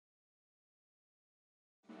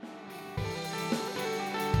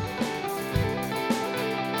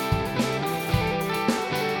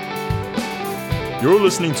You're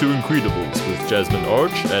listening to Incredibles with Jasmine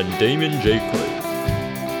Arch and Damien J. Clay.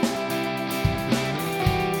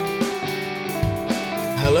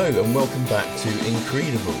 Hello and welcome back to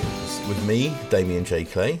Incredibles with me, Damien J.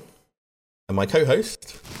 Clay, and my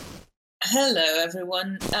co-host. Hello,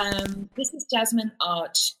 everyone. This is Jasmine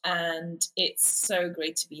Arch, and it's so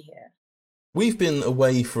great to be here. We've been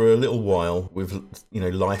away for a little while with,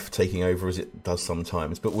 life taking over as it does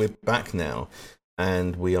sometimes, but we're back now,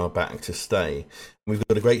 and we are back to stay. We've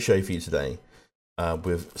got a great show for you today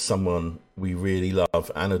with someone we really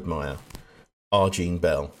love and admire, Arjean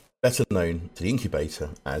Bell, better known to the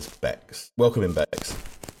Incubator as Bex. Welcome in, Bex.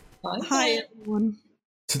 Hi, everyone.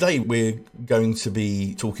 Today we're going to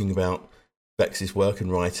be talking about Bex's work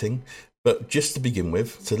and writing, but just to begin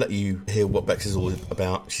with, to let you hear what Bex is all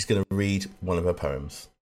about, she's going to read one of her poems.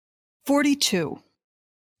 42.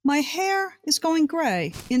 My hair is going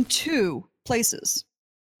grey in 2 places,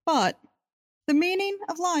 but the meaning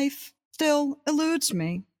of life still eludes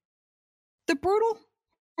me. The brutal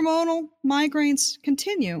hormonal migraines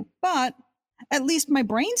continue, but at least my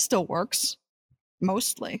brain still works,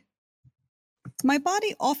 mostly. My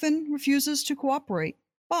body often refuses to cooperate,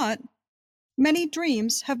 but many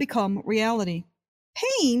dreams have become reality.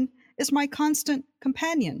 Pain is my constant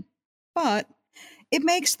companion, but it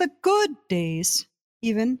makes the good days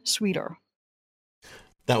even sweeter.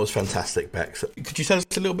 That was fantastic, Bex. Could you tell us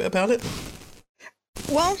a little bit about it?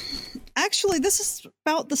 Well, actually, this is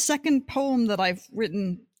about the second poem that I've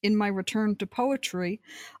written in my return to poetry.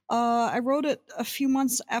 I wrote it a few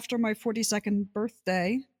months after my 42nd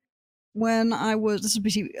birthday, this would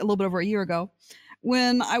be a little bit over a year ago,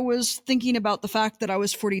 when I was thinking about the fact that I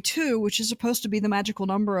was 42, which is supposed to be the magical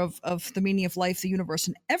number of the meaning of life, the universe,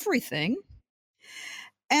 and everything.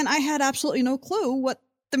 And I had absolutely no clue what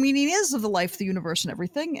the meaning is of the life, the universe, and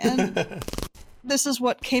everything. And this is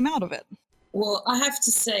what came out of it. Well, I have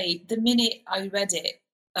to say, the minute I read it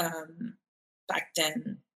back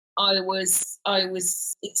then, I was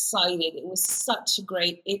excited. It was such a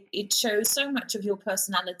great. It shows so much of your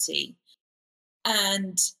personality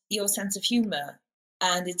and your sense of humor.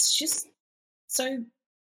 And it's just so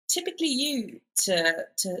typically you to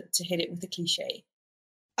hit it with the cliche.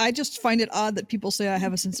 I just find it odd that people say I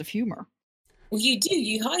have a sense of humor. Well, you do.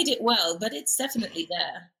 You hide it well, but it's definitely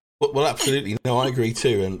there. Well, absolutely. No, I agree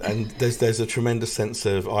too. And there's a tremendous sense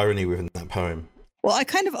of irony within that poem. Well, I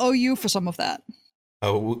kind of owe you for some of that.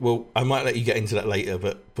 Oh, well, I might let you get into that later,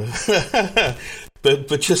 but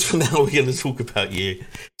but just for now, we're going to talk about you.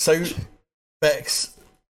 So, Bex,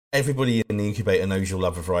 everybody in the Incubator knows your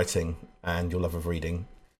love of writing and your love of reading.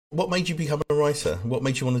 What made you become a writer? What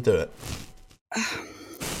made you want to do it?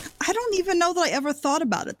 I don't even know that I ever thought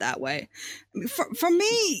about it that way. For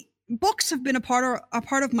me, books have been a part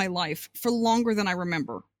of my life for longer than I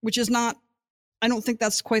remember, which is not, I don't think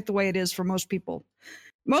that's quite the way it is for most people.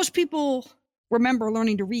 Most people remember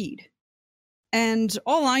learning to read. And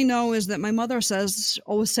all I know is that my mother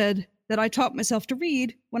always said that I taught myself to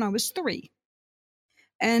read when I was 3.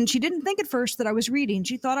 And she didn't think at first that I was reading.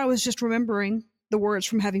 She thought I was just remembering the words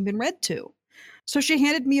from having been read to. So she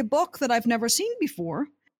handed me a book that I've never seen before,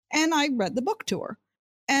 and I read the book to her.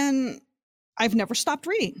 And I've never stopped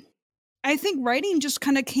reading. I think writing just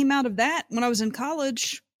kind of came out of that when I was in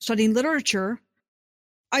college studying literature.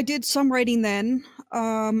 I did some writing then.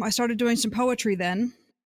 I started doing some poetry then.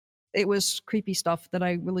 It was creepy stuff that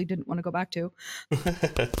I really didn't want to go back to.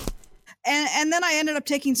 And then I ended up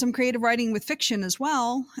taking some creative writing with fiction as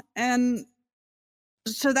well. And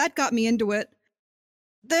so that got me into it.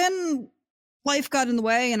 Then life got in the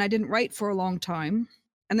way and I didn't write for a long time.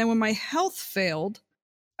 And then when my health failed,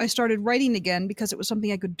 I started writing again because it was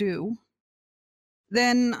something I could do.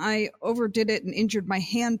 Then I overdid it and injured my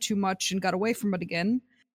hand too much and got away from it again.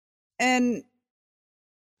 And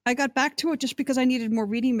I got back to it just because I needed more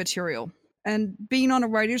reading material. And being on a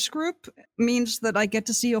writer's group means that I get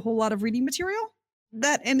to see a whole lot of reading material.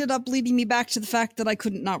 That ended up leading me back to the fact that I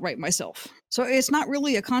couldn't not write myself. So it's not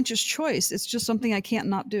really a conscious choice. It's just something I can't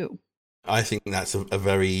not do. I think that's a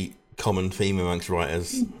very common theme amongst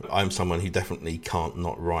writers. I'm someone who definitely can't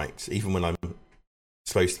not write. Even when I'm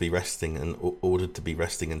supposed to be resting and ordered to be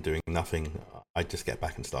resting and doing nothing, I just get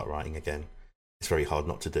back and start writing again. It's very hard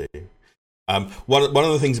not to do. One of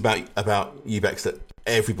the things about you, Bex, that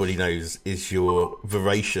everybody knows is your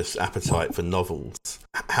voracious appetite for novels.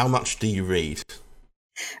 How much do you read?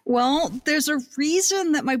 Well, there's a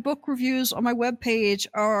reason that my book reviews on my webpage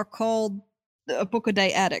are called a book a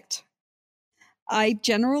day addict. I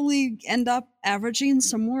generally end up averaging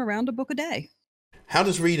somewhere around a book a day. How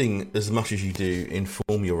does reading as much as you do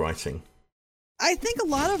inform your writing? I think a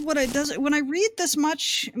lot of what it does when I read this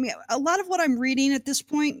much, I mean, a lot of what I'm reading at this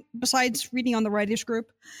point, besides reading on the writers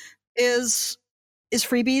group, is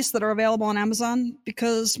freebies that are available on Amazon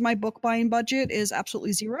because my book buying budget is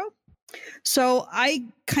absolutely zero. So I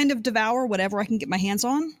kind of devour whatever I can get my hands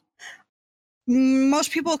on.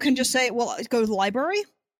 Most people can just say, well, go to the library.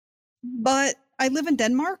 But I live in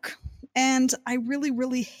Denmark, and I really,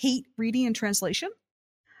 really hate reading in translation.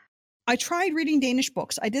 I tried reading Danish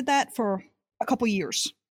books. I did that for a couple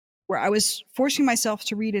years, where I was forcing myself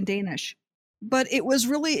to read in Danish. But it was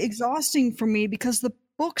really exhausting for me because the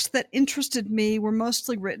books that interested me were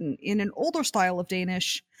mostly written in an older style of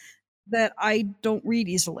Danish that I don't read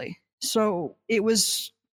easily. So it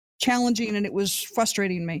was challenging and it was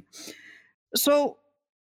frustrating me. So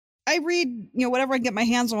I read, whatever I get my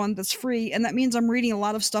hands on that's free, and that means I'm reading a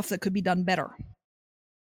lot of stuff that could be done better.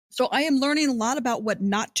 So I am learning a lot about what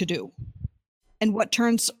not to do and what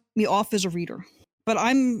turns me off as a reader. But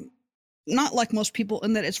I'm not like most people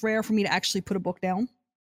in that it's rare for me to actually put a book down.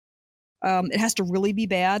 It has to really be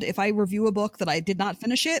bad. If I review a book that I did not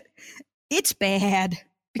finish it, it's bad.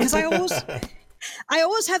 Because I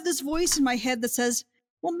always have this voice in my head that says,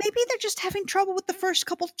 well, maybe they're just having trouble with the first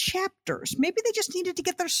couple chapters. Maybe they just needed to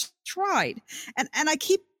get their stride. And I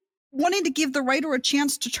keep wanting to give the writer a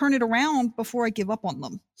chance to turn it around before I give up on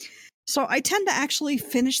them. So I tend to actually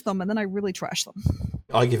finish them and then I really trash them.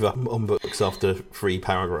 I give up on books after 3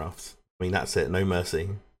 paragraphs. I mean, that's it. No mercy.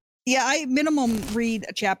 Yeah, I minimum read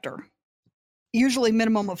a chapter. Usually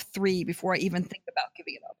minimum of 3 before I even think about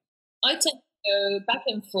giving it up. I tend to go back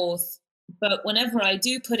and forth, but whenever I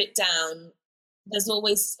do put it down, there's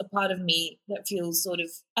always a part of me that feels sort of,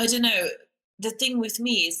 I don't know, the thing with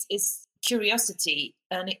me is curiosity,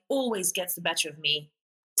 and it always gets the better of me.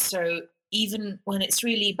 So even when it's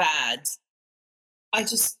really bad, I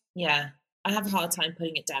have a hard time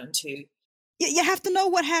putting it down too. You have to know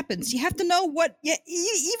what happens. You have to know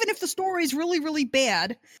even if the story is really, really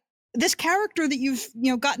bad, this character that you've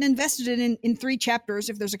gotten invested in 3 chapters,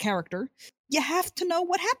 if there's a character, you have to know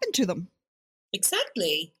what happened to them.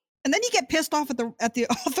 Exactly. And then you get pissed off at the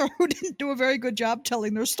author who didn't do a very good job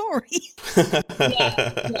telling their story.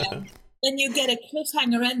 Yeah. Then you get a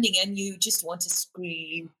cliffhanger ending and you just want to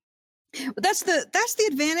scream. But that's the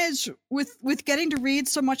advantage with getting to read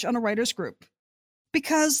so much on a writer's group,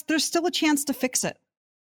 because there's still a chance to fix it.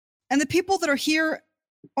 And the people that are here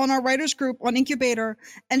on our writer's group on Incubator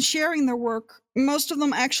and sharing their work, most of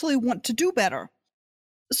them actually want to do better.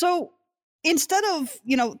 So instead of,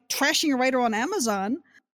 trashing a writer on Amazon,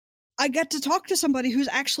 I get to talk to somebody who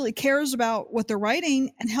actually cares about what they're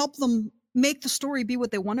writing and help them make the story be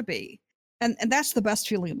what they want to be. And that's the best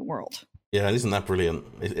feeling in the world. Yeah, isn't that brilliant?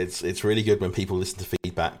 It's really good when people listen to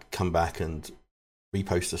feedback, come back and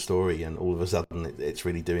repost the story, and all of a sudden it's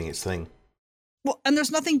really doing its thing. Well, and there's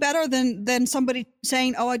nothing better than somebody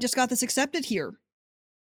saying, oh, I just got this accepted here.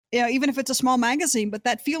 Even if it's a small magazine, but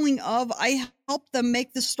that feeling of I helped them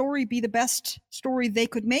make the story be the best story they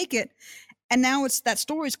could make it. And now that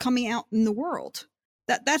story's coming out in the world.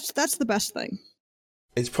 That's the best thing.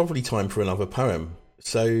 It's probably time for another poem.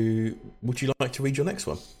 So would you like to read your next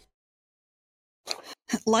one?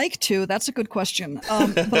 Like to? That's a good question.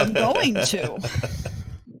 But I'm going to.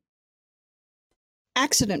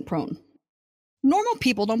 Accident prone. Normal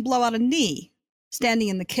people don't blow out a knee standing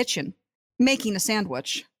in the kitchen, making a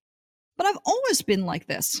sandwich. But I've always been like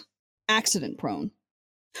this, accident prone.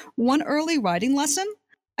 One early riding lesson,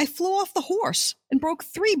 I flew off the horse and broke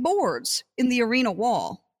 3 boards in the arena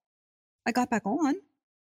wall. I got back on.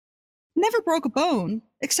 Never broke a bone,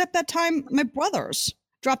 except that time my brothers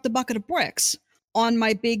dropped a bucket of bricks on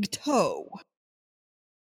my big toe.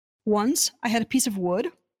 Once I had a piece of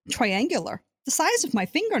wood, triangular, the size of my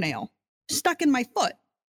fingernail, stuck in my foot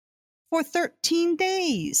for 13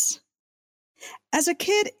 days. As a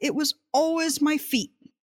kid, it was always my feet.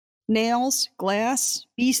 Nails, glass,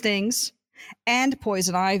 bee stings, and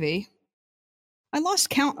poison ivy. I lost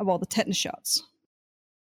count of all the tetanus shots.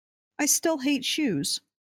 I still hate shoes.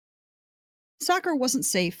 Soccer wasn't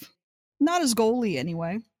safe. Not as goalie,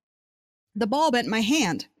 anyway. The ball bent my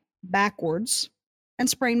hand backwards and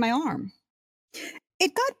sprained my arm.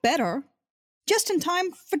 It got better just in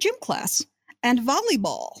time for gym class and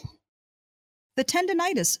volleyball. The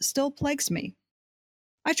tendinitis still plagues me.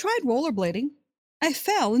 I tried rollerblading. I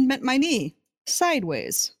fell and bent my knee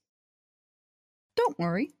sideways. Don't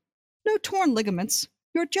worry. No torn ligaments.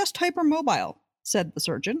 You're just hypermobile, said the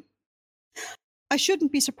surgeon. I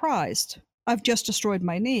shouldn't be surprised. I've just destroyed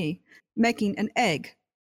my knee, making an egg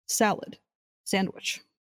salad sandwich.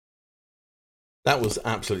 That was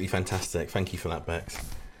absolutely fantastic. Thank you for that, Bex.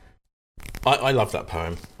 I love that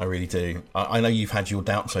poem. I really do. I know you've had your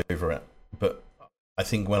doubts over it, but I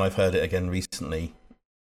think when I've heard it again recently,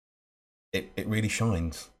 it really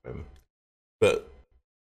shines. But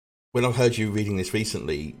when I've heard you reading this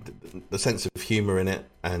recently, the sense of humour in it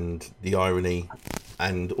and the irony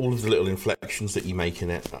and all of the little inflections that you make in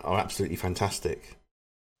it are absolutely fantastic.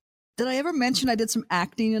 Did I ever mention I did some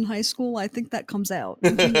acting in high school? I think that comes out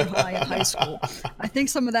in junior high and high school. I think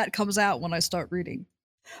some of that comes out when I start reading.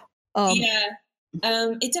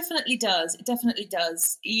 It definitely does. It definitely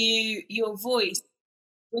does. Your voice,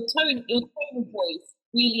 your tone of voice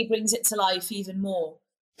really brings it to life even more.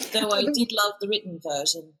 Though I did love the written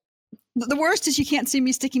version. The worst is you can't see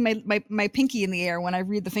me sticking my pinky in the air when I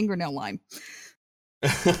read the fingernail line.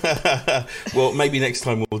 Well, maybe next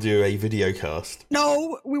time we'll do a video cast.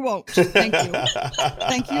 No, we won't. Thank you.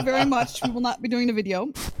 Thank you very much. We will not be doing a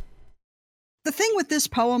video. The thing with this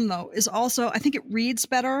poem, though, is also I think it reads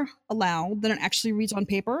better aloud than it actually reads on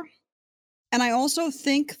paper. And I also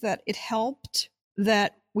think that it helped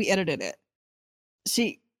that we edited it.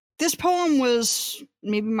 See, this poem was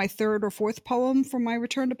maybe my third or fourth poem from my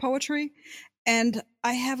return to poetry. And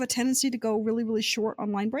I have a tendency to go really, really short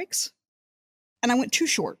on line breaks. And I went too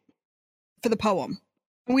short for the poem.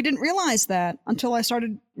 And we didn't realize that until I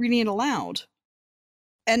started reading it aloud.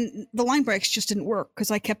 And the line breaks just didn't work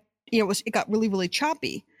because I kept, it got really, really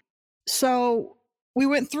choppy. So we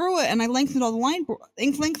went through it and I lengthened all the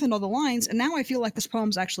lines. And now I feel like this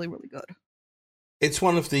poem's actually really good. It's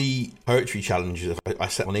one of the poetry challenges I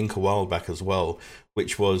set on Ink a while back as well,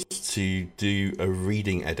 which was to do a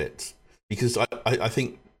reading edit. Because I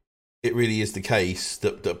think it really is the case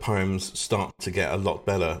that poems start to get a lot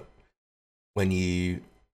better when you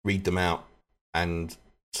read them out and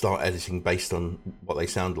start editing based on what they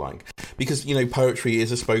sound like. Because, poetry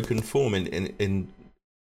is a spoken form in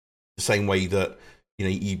the same way that,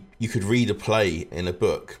 you could read a play in a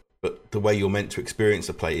book, but the way you're meant to experience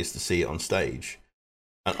a play is to see it on stage.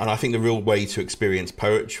 And I think the real way to experience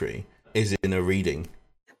poetry is in a reading.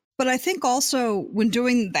 But I think also when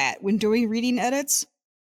doing reading edits,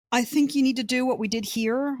 I think you need to do what we did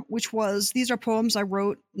here, which was these are poems I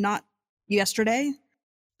wrote not yesterday.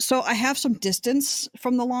 So I have some distance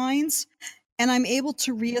from the lines and I'm able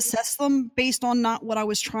to reassess them based on not what I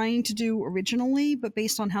was trying to do originally, but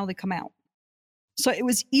based on how they come out. So it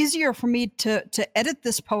was easier for me to edit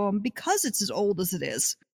this poem because it's as old as it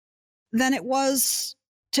is than it was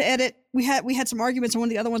to edit. We had some arguments on one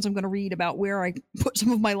of the other ones I'm going to read about where I put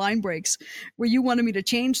some of my line breaks where you wanted me to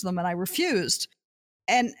change them and I refused.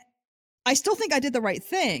 And I still think I did the right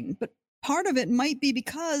thing, but part of it might be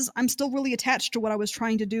because I'm still really attached to what I was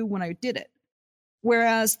trying to do when I did it.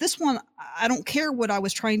 Whereas this one, I don't care what I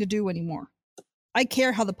was trying to do anymore. I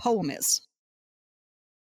care how the poem is.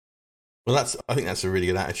 Well, I think that's a really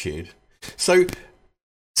good attitude. So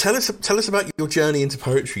tell us about your journey into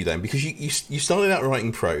poetry then, because you started out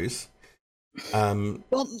writing prose.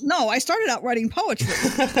 Well, no, I started out writing poetry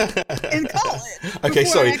in college. Okay,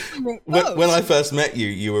 sorry. When I first met you,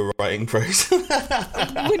 you were writing prose.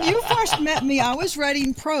 When you first met me, I was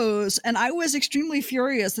writing prose, and I was extremely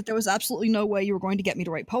furious that there was absolutely no way you were going to get me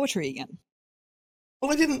to write poetry again.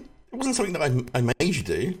 Well, it wasn't something that I made you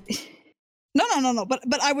do. No.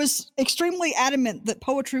 But I was extremely adamant that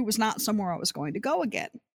poetry was not somewhere I was going to go again.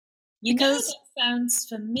 That sounds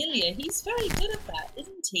familiar. He's very good at that,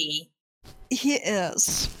 isn't he? He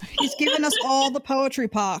is. He's given us all the poetry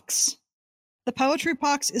pox. The poetry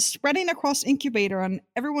pox is spreading across Incubator, and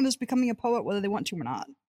everyone is becoming a poet whether they want to or not.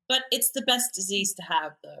 But it's the best disease to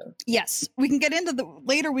have, though. Yes, we can get into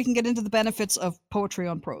the benefits of poetry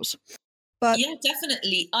on prose. But yeah,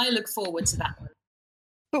 definitely. I look forward to that one.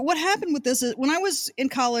 But what happened with this is when I was in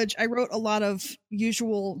college, I wrote a lot of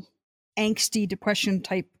usual angsty depression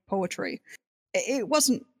type poetry. It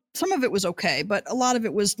wasn't, some of it was okay, but a lot of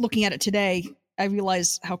it was, looking at it today, I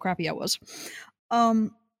realized how crappy I was.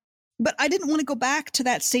 But I didn't want to go back to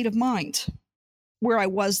that state of mind where I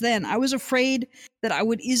was then. I was afraid that I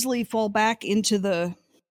would easily fall back into the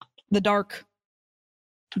dark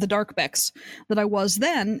becks that I was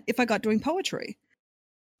then if I got doing poetry.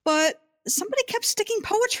 But somebody kept sticking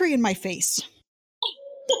poetry in my face.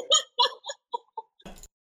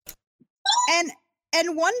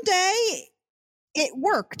 and one day it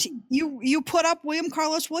worked. You put up William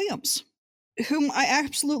Carlos Williams, whom I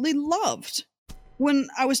absolutely loved when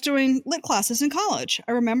I was doing lit classes in college.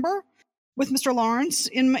 I remember with Mr. Lawrence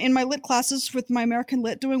in my lit classes with my American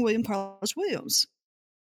Lit doing William Carlos Williams.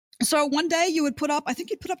 So one day you would put up, I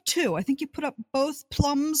think you put up two. I think you put up both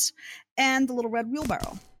Plums and The Little Red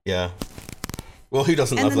Wheelbarrow. Yeah. Well, who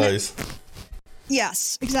doesn't love those?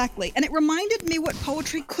 Yes, exactly. And it reminded me what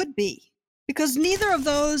poetry could be. because neither of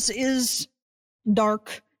those is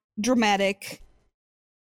dark, dramatic.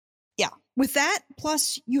 Yeah. With that,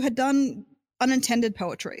 plus you had done unintended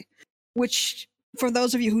poetry, which, for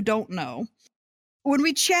those of you who don't know, when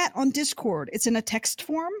we chat on Discord, it's in a text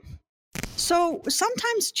form. So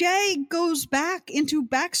sometimes Jay goes back into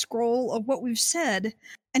back scroll of what we've said,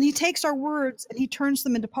 and he takes our words and he turns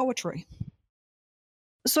them into poetry.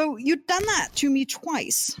 So you'd done that to me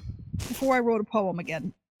twice before I wrote a poem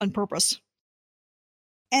again on purpose.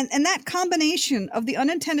 And that combination of the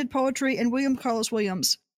unintended poetry and William Carlos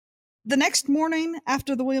Williams, the next morning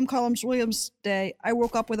after the William Carlos Williams day, I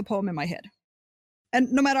woke up with a poem in my head.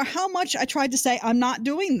 And no matter how much I tried to say, I'm not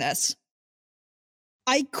doing this,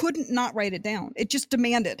 I couldn't not write it down. It just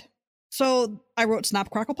demanded. So I wrote Snap,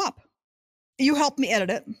 Crackle, Pop. You helped me edit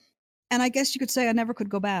it. And I guess you could say I never could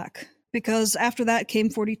go back, because after that came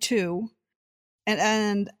 42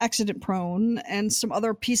 and Accident Prone and some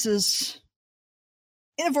other pieces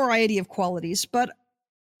in a variety of qualities, but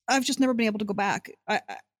I've just never been able to go back.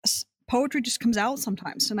 Poetry just comes out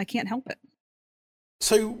sometimes, and I can't help it.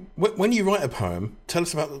 So when you write a poem, tell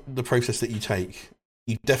us about the process that you take.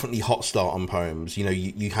 You definitely hot start on poems. You know,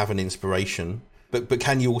 you have an inspiration, but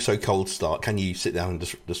can you also cold start? Can you sit down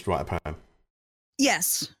and just write a poem?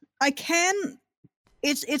 Yes, I can.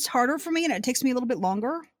 It's harder for me, and it takes me a little bit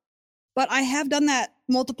longer, but I have done that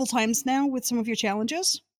multiple times now with some of your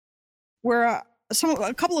challenges, where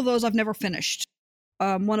a couple of those I've never finished.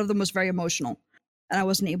 One of them was very emotional, and I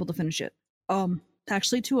wasn't able to finish it.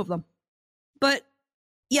 Actually, two of them. But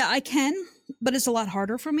yeah, I can, but it's a lot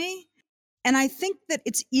harder for me. And I think that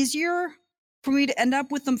it's easier for me to end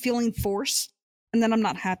up with them feeling forced, and then I'm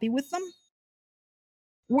not happy with them.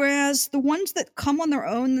 Whereas the ones that come on their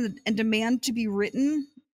own and demand to be written,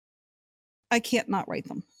 I can't not write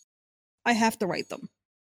them. I have to write them.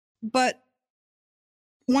 But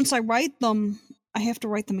once I write them, I have to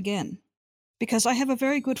write them again. Because I have a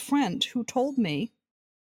very good friend who told me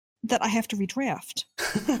that I have to redraft.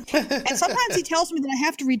 And sometimes he tells me that I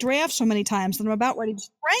have to redraft so many times that I'm about ready to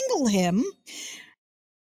strangle him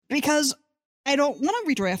because I don't want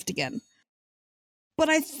to redraft again. But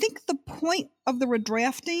I think the point of the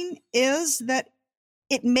redrafting is that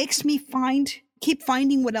it makes me keep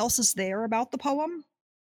finding what else is there about the poem.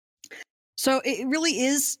 So it really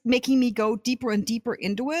is making me go deeper and deeper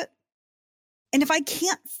into it. And if I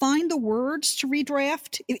can't find the words to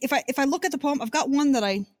redraft, if I look at the poem, I've got one that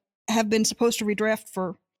I have been supposed to redraft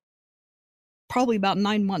for probably about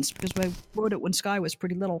 9 months because I wrote it when Sky was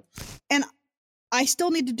pretty little. And I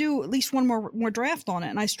still need to do at least one more draft on it,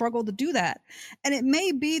 and I struggle to do that. And it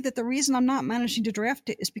may be that the reason I'm not managing to draft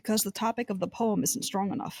it is because the topic of the poem isn't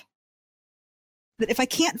strong enough. That if I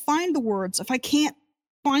can't find the words, if I can't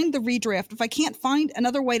find the redraft, if I can't find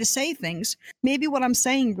another way to say things, maybe what I'm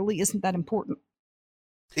saying really isn't that important.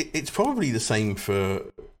 It's probably the same for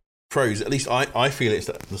prose. At least I feel it's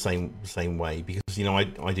the same way, because, you know,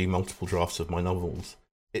 I do multiple drafts of my novels.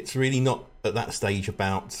 It's really not at that stage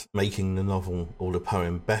about making the novel or the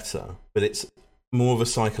poem better, but it's more of a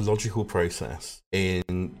psychological process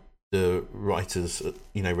in the writer's,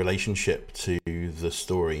 you know, relationship to the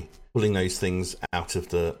story, pulling those things out of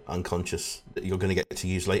the unconscious that you're going to get to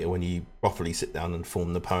use later when you properly sit down and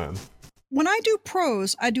form the poem. When I do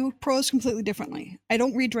prose completely differently. I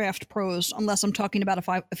don't redraft prose unless I'm talking about a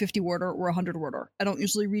 50-worder or a 100-worder. I don't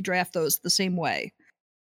usually redraft those the same way.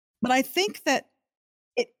 But I think that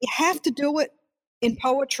you have to do it in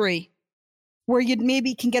poetry where you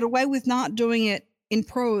maybe can get away with not doing it in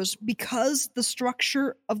prose because the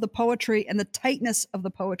structure of the poetry and the tightness of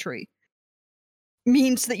the poetry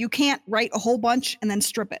means that you can't write a whole bunch and then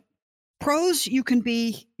strip it. Prose, you can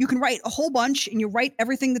write a whole bunch and you write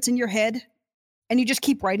everything that's in your head and you just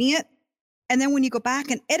keep writing it. And then when you go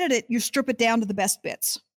back and edit it, you strip it down to the best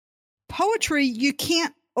bits. Poetry, you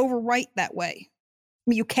can't overwrite that way. I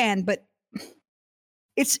mean, you can, but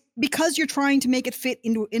it's because you're trying to make it fit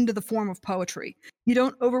into the form of poetry. You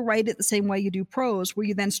don't overwrite it the same way you do prose, where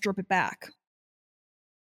you then strip it back.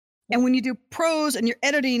 And when you do prose and you're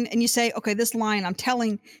editing and you say, okay, this line I'm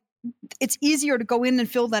telling, it's easier to go in and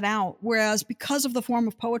fill that out. Whereas because of the form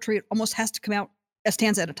of poetry, it almost has to come out a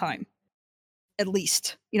stanza at a time, at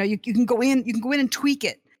least. You know, you can go in and tweak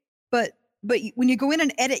it, but when you go in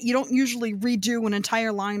and edit, you don't usually redo an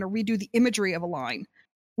entire line or redo the imagery of a line.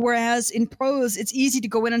 Whereas in prose, it's easy to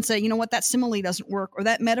go in and say, you know what, that simile doesn't work, or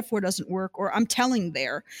that metaphor doesn't work, or I'm telling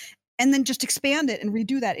there, and then just expand it and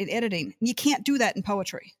redo that in editing. And you can't do that in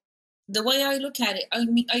poetry. The way I look at it, I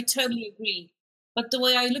mean, I totally agree. But the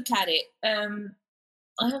way I look at it,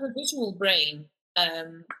 I have a visual brain,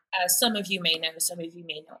 as some of you may know, some of you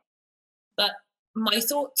may not. But my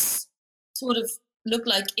thoughts sort of look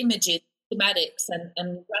like images, schematics and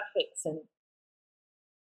graphics. And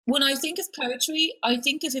when I think of poetry, I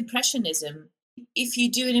think of impressionism. If you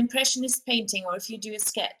do an impressionist painting or if you do a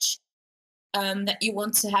sketch that you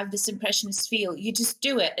want to have this impressionist feel, you just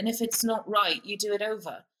do it. And if it's not right, you do it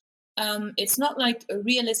over. It's not like a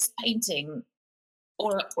realist painting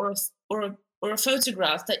or a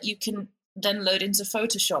photograph that you can then load into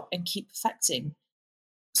Photoshop and keep perfecting.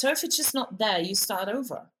 So if it's just not there, you start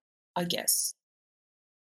over, I guess.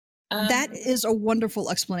 That is a wonderful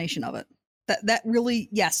explanation of it. That really,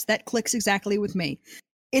 yes, that clicks exactly with me.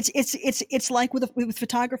 It's like with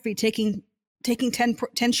photography, taking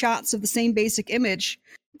 10 shots of the same basic image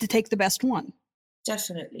to take the best one.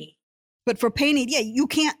 Definitely. But for painting, you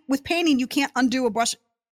can't undo a brush.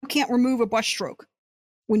 You can't remove a brush stroke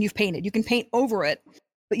when you've painted. You can paint over it,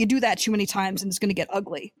 but you do that too many times and it's going to get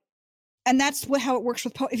ugly. And that's how it works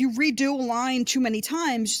with if you redo a line too many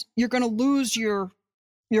times, you're going to lose your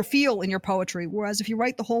feel in your poetry. Whereas if you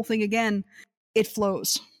write the whole thing again, it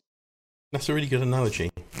flows. That's a really good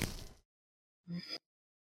analogy.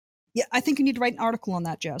 Yeah, I think you need to write an article on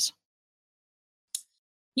that, Jez.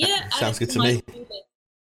 Yeah, sounds good to me.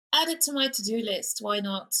 Add it to my to-do list. Why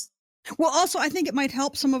not? Well, also, I think it might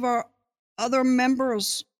help some of our other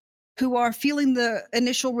members who are feeling the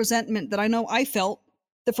initial resentment that I know I felt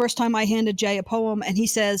the first time I handed Jay a poem and he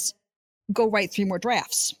says, go write 3 more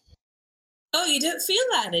drafts. Oh, you don't feel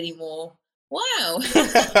that anymore? Wow.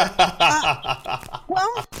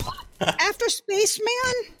 Well, after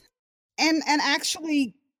Spaceman and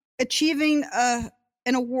actually achieving an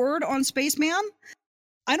award on Spaceman,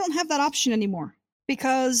 I don't have that option anymore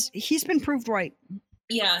because he's been proved right.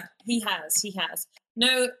 Yeah, he has.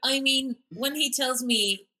 No, I mean, when he tells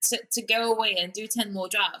me to go away and do 10 more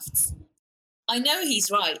drafts, I know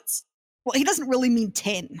he's right. Well, he doesn't really mean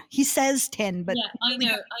 10. He says 10, but... Yeah, I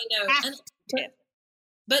know.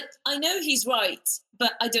 But I know he's right,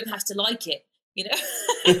 but I don't have to like it, you know?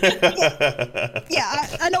 Yeah,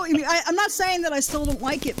 I know what you mean. I'm not saying that I still don't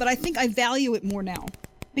like it, but I think I value it more now.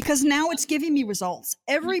 Because now it's giving me results.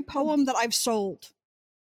 Every poem that I've sold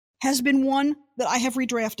has been one that I have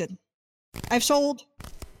redrafted. I've sold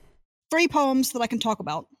 3 poems that I can talk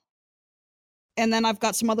about. And then I've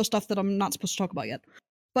got some other stuff that I'm not supposed to talk about yet.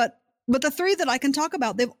 But the 3 that I can talk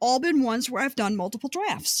about, they've all been ones where I've done multiple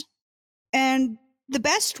drafts. And the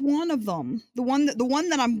best one of them, the one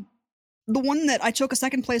that I took a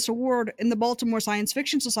second place award in the Baltimore Science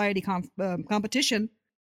Fiction Society competition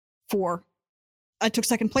for, I took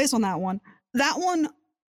second place on that one. That one,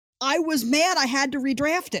 I was mad I had to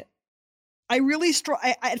redraft it. I really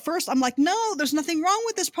at first I'm like, no, there's nothing wrong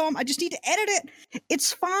with this poem. I just need to edit it.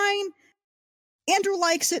 It's fine. Andrew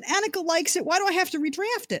likes it. Annika likes it. Why do I have to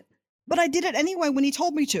redraft it? But I did it anyway when he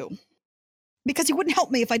told me to, because he wouldn't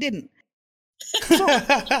help me if I didn't. So, but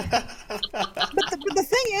the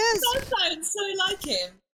thing is, That sounds so like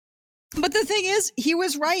him. But the thing is, he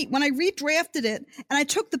was right. When I redrafted it and I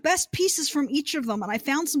took the best pieces from each of them and I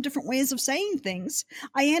found some different ways of saying things,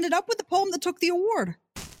 I ended up with the poem that took the award.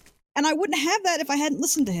 And I wouldn't have that if I hadn't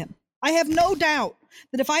listened to him. I have no doubt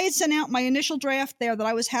that if I had sent out my initial draft there that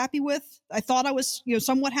I was happy with, I thought I was,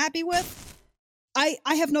 somewhat happy with, I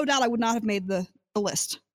have no doubt I would not have made the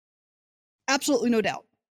list. Absolutely no doubt.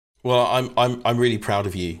 Well, I'm really proud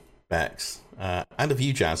of you, Bex, and of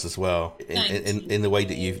you, Jazz, as well, in the way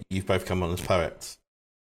that you've both come on as poets.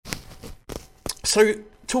 So,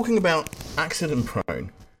 talking about accident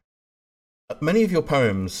prone, many of your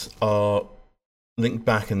poems are linked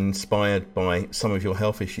back and inspired by some of your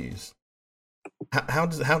health issues. How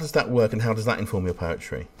does that work, and how does that inform your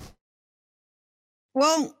poetry?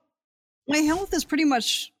 Well, my health is pretty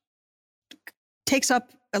much takes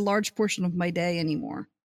up a large portion of my day anymore.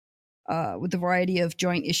 With the variety of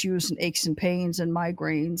joint issues and aches and pains and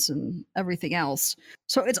migraines and everything else.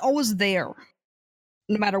 So it's always there,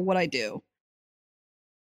 no matter what I do.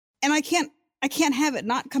 And I can't have it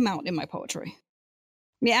not come out in my poetry.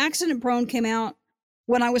 I mean, Accident Prone came out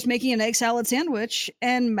when I was making an egg salad sandwich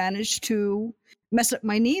and managed to mess up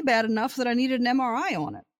my knee bad enough that I needed an MRI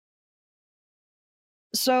on it.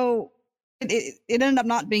 So it ended up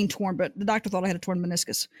not being torn, but the doctor thought I had a torn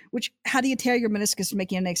meniscus, which, how do you tear your meniscus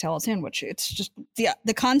making an egg salad sandwich? It's just,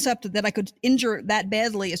 the concept that I could injure that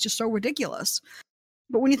badly is just so ridiculous.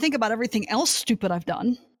 But when you think about everything else stupid I've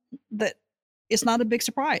done, that it's not a big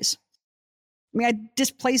surprise. I mean, I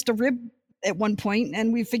displaced a rib at one point,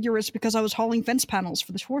 and we figure it's because I was hauling fence panels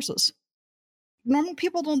for the horses. Normal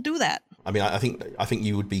people don't do that. I mean, I think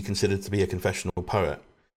you would be considered to be a confessional poet.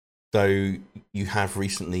 So you have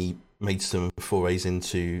recently made some forays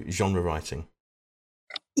into genre writing.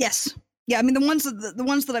 Yes. Yeah, I mean the ones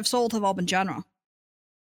that I've sold have all been genre.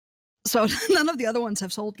 So none of the other ones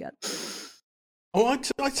have sold yet. Oh,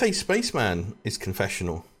 I'd say Spaceman is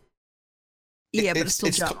confessional. Yeah, but it's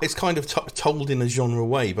still genre. It's kind of told in a genre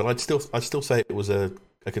way, but I'd still say it was a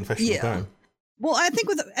confessional poem. Well, I think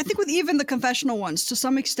with even the confessional ones, to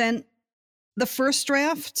some extent, the first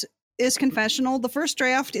draft is confessional. The first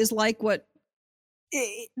draft is like the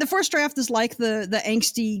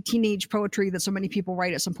angsty teenage poetry that so many people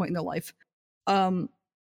write at some point in their life.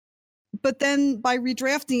 But then by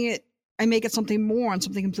redrafting it, I make it something more and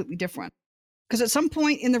something completely different. Because at some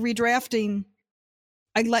point in the redrafting,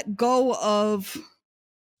 I let go of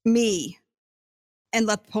me and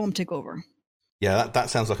let the poem take over. Yeah, that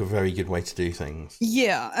sounds like a very good way to do things.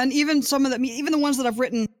 Yeah, and even some of them, even the ones that I've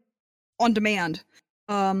written on demand,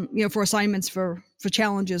 for assignments, for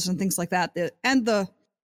challenges and things like that, and the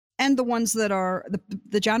ones that are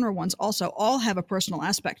the genre ones also all have a personal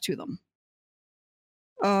aspect to them.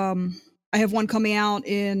 I have one coming out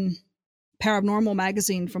in Paranormal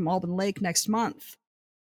magazine from Alban Lake next month,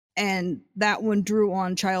 and that one drew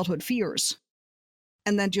on childhood fears,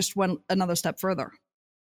 and then just went another step further.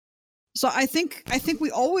 So I think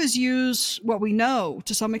we always use what we know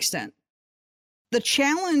to some extent. The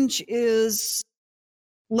challenge is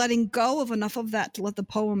letting go of enough of that to let the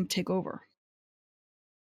poem take over.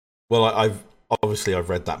 Well, I've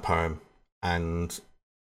read that poem, and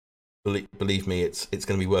believe me, it's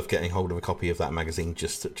going to be worth getting hold of a copy of that magazine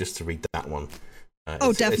just to read that one.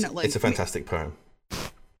 Definitely, it's a fantastic poem.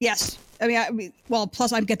 Yes, I mean,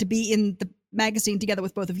 plus I get to be in the magazine together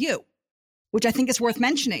with both of you, which I think is worth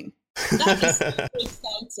mentioning. That is so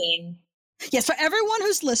exciting. Yes, for everyone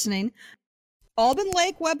who's listening, Alban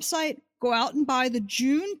Lake website, go out and buy the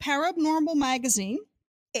June Paranormal magazine,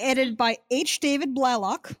 edited by H. David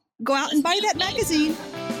Blalock. Go out and buy that magazine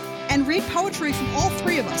and read poetry from all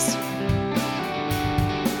three of us.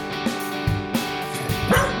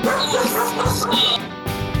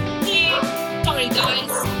 Sorry, guys.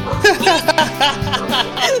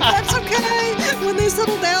 That's okay. When they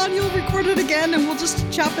settle down, you'll record it again, and we'll just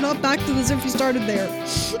chop it up back to as if we started there.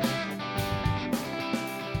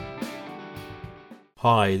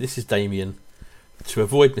 Hi, this is Damien. To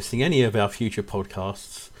avoid missing any of our future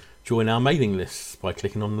podcasts, join our mailing lists by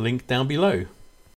clicking on the link down below.